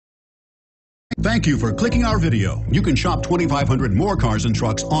Thank you for clicking our video. You can shop 2,500 more cars and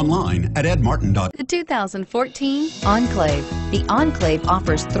trucks online at edmartin.com. The 2014 Enclave. The Enclave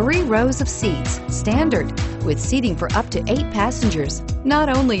offers 3 rows of seats, standard, with seating for up to 8 passengers. Not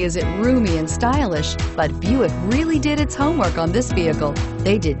only is it roomy and stylish, but Buick really did its homework on this vehicle.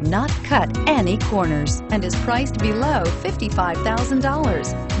 They did not cut any corners and is priced below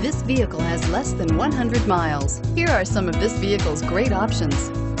 $55,000. This vehicle has less than 100 miles. Here are some of this vehicle's great options: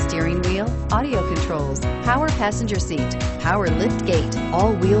 steering wheel audio controls, power passenger seat, power lift gate,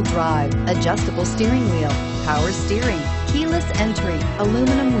 all-wheel drive, adjustable steering wheel, power steering, keyless entry,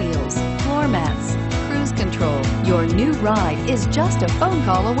 aluminum wheels, floor mats, cruise control. Your new ride is just a phone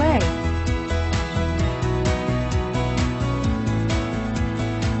call away.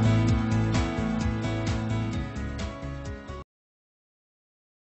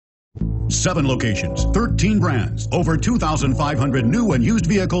 Seven locations, 13 brands, over 2,500 new and used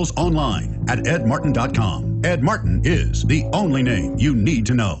vehicles online at edmartin.com. Ed Martin is the only name you need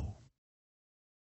to know.